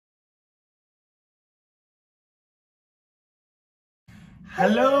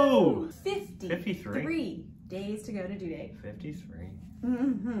Hello! 53 days to go to due date. 53.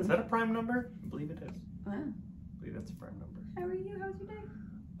 Mm-hmm. Is that a prime number? I believe it is. Wow. I believe that's a prime number. How are you? How's your day?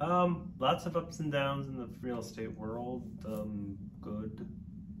 Lots of ups and downs in the real estate world. Good,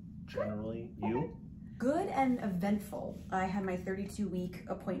 generally. Okay. You? Good and eventful. I had my 32-week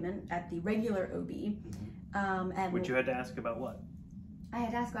appointment at the regular OB. And Which you had to ask about what? I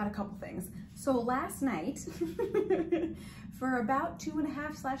had to ask about a couple things. So last night, for about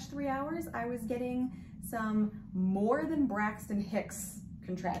 2.5/3 hours, I was getting some more than Braxton Hicks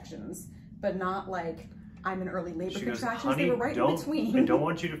contractions, but not like I'm in early labor contractions. They were right in between. I don't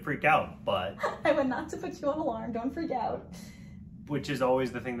want you to freak out, but... I went not to put you on alarm, don't freak out. Which is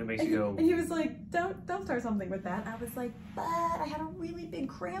always the thing that makes you go... And he was like, don't start something with that. I was like, but I had a really big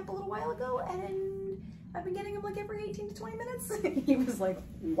cramp a little while ago, and I've been getting them like every 18 to 20 minutes. He was like,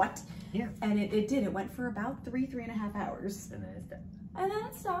 what? Yeah. And it did. It went for about 3.5 hours. And then it's done. And then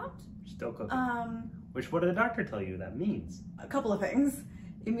it stopped. Still cooking. What did the doctor tell you that means? A couple of things.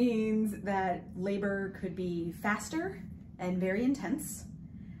 It means that labor could be faster and very intense.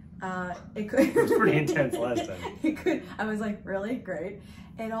 It could. It was pretty intense last time. It could. I was like, really? Great.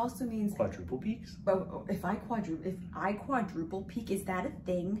 It also means quadruple peaks. Oh, if I quadruple peak, is that a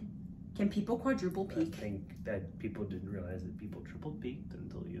thing? Can people quadruple peak? I think that people didn't realize that people triple peaked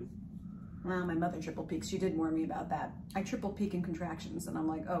until you. Well, my mother triple peaks. She did warn me about that. I triple peak in contractions, and I'm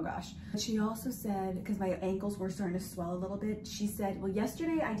like, oh gosh. She also said, because my ankles were starting to swell a little bit, she said, well,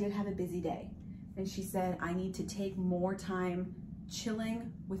 yesterday I did have a busy day. And she said, I need to take more time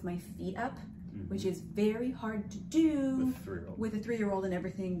chilling with my feet up, which is very hard to do with a 3-year-old and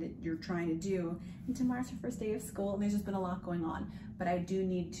everything that you're trying to do. And tomorrow's her first day of school, and there's just been a lot going on. But I do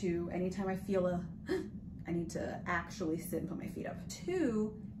need to, anytime I feel I need to actually sit and put my feet up.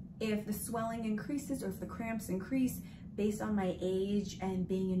 2, if the swelling increases or if the cramps increase based on my age and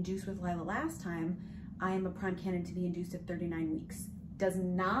being induced with Lila last time, I am a prime candidate to be induced at 39 weeks. Does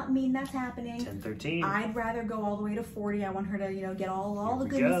not mean that's happening. 10-13. I'd rather go all the way to 40. I want her to, get all the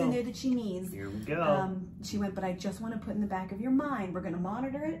goodness in there that she needs. Here we go. She went, but I just want to put in the back of your mind, we're going to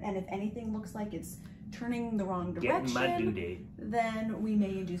monitor it, and if anything looks like it's turning the wrong direction, my due date. Then we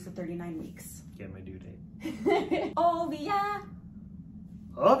may induce at 39 weeks. Get my due date. Oh, yeah.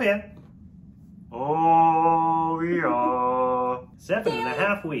 Oh, yeah. Oh, yeah.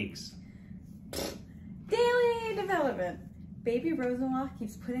 7.5 weeks. Daily development. Baby Rosenwald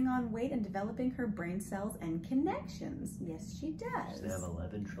keeps putting on weight and developing her brain cells and connections. Yes, she does. They have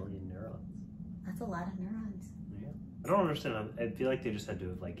 11 trillion neurons. That's a lot of neurons. Yeah. I don't understand. I feel like they just had to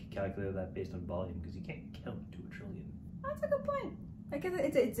have calculated that based on volume because you can't count to 1 trillion. That's a good point. I guess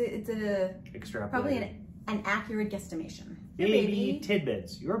it's probably an accurate guesstimation. Your baby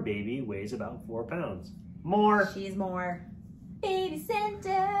tidbits. Your baby weighs about 4 pounds. More. She's more. Baby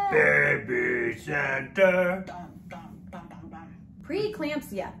center. Baby center.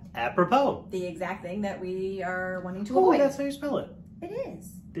 Preeclampsia. Apropos. The exact thing that we are wanting to avoid. Oh, that's how you spell it. It is.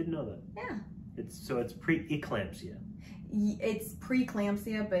 Didn't know that. Yeah. It's preeclampsia. It's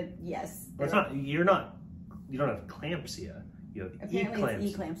preeclampsia, but yes. Well, it's not. You don't have clampsia. You have apparently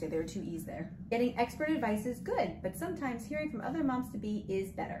it's eclampsia. There are 2 E's there. Getting expert advice is good, but sometimes hearing from other moms-to-be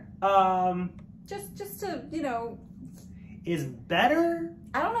is better. Just to, Is better?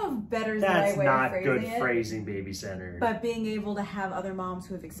 I don't know if better is the right way of phrasing it. That's not good phrasing, baby center. But being able to have other moms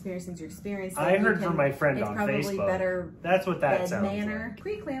who have experienced things you experienced. I heard from my friend on Facebook. It's probably better. That's what that sounds like.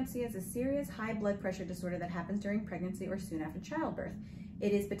 Preeclampsia is a serious high blood pressure disorder that happens during pregnancy or soon after childbirth.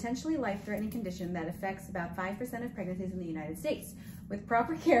 It is potentially life-threatening condition that affects about 5% of pregnancies in the United States. With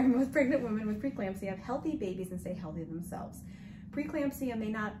proper care, most pregnant women with preeclampsia have healthy babies and stay healthy themselves. Preeclampsia may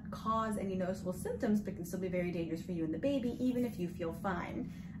not cause any noticeable symptoms, but can still be very dangerous for you and the baby, even if you feel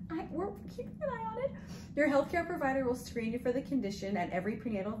fine. We're keeping an eye on it. Your healthcare provider will screen you for the condition at every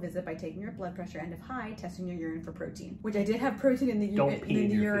prenatal visit by taking your blood pressure and, if high, testing your urine for protein. Which I did have protein in the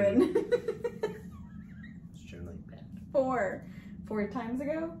urine. It's generally bad. 4 times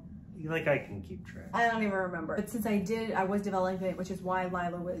ago. I can keep track. I don't even remember. But since I was developing it, which is why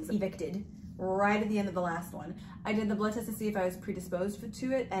Lila was evicted right at the end of the last one. I did the blood test to see if I was predisposed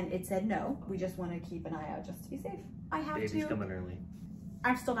to it, and it said no. We just want to keep an eye out just to be safe. Baby's coming early.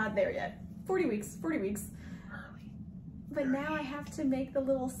 I'm still not there yet. 40 weeks. Early. But now I have to make the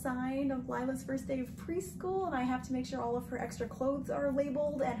little sign of Lila's first day of preschool, and I have to make sure all of her extra clothes are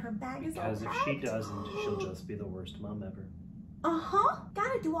labeled and her bag is all packed. Because if she doesn't, she'll just be the worst mom ever.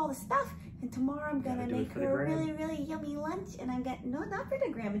 Gotta do all the stuff. And tomorrow I'm gonna make her a really, really yummy lunch. And I'm gonna, no, not for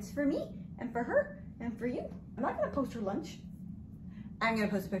the gram, it's for me and for her and for you. I'm not gonna post her lunch. I'm gonna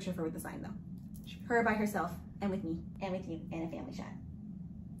post a picture of her with the sign though. Her by herself and with me and with you and a family shot.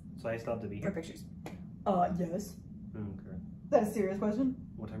 So I still have to be For here? pictures. Yes. Okay. That's a serious question.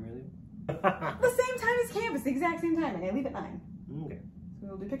 What time are you leaving? The same time as campus, the exact same time, and I leave at 9. Okay. So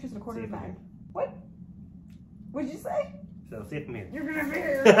we'll do pictures at a quarter See of if I'm 9. What? What did you say? So see if I'm here. You're gonna be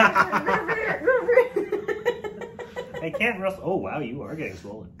here. You're gonna be here. I can't wrestle. Oh wow, you are getting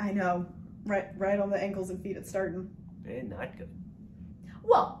swollen. I know. Right on the ankles and feet it's starting. And not good.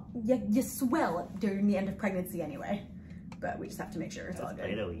 Well, you swell during the end of pregnancy anyway. But we just have to make sure it's all That's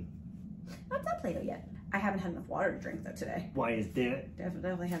good. Play-Doh-y. Not that Play-Doh yet. I haven't had enough water to drink though today. Why is that?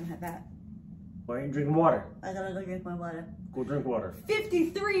 Definitely haven't had that. Why aren't you drinking water? I gotta go drink my water. Go drink water.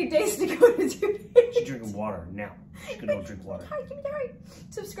 53 days to go to 2 days. She's drinking water now. She's gonna go drink water. Hi, give me the heart.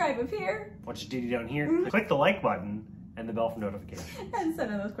 Subscribe up here. Watch your ditty down here. Click the like button and the bell for notifications. And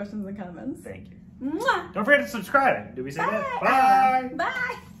send in those questions and comments. Thank you. Mwah. Don't forget to subscribe. Did we say that? Bye. Bye.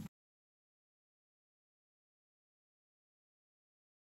 Bye.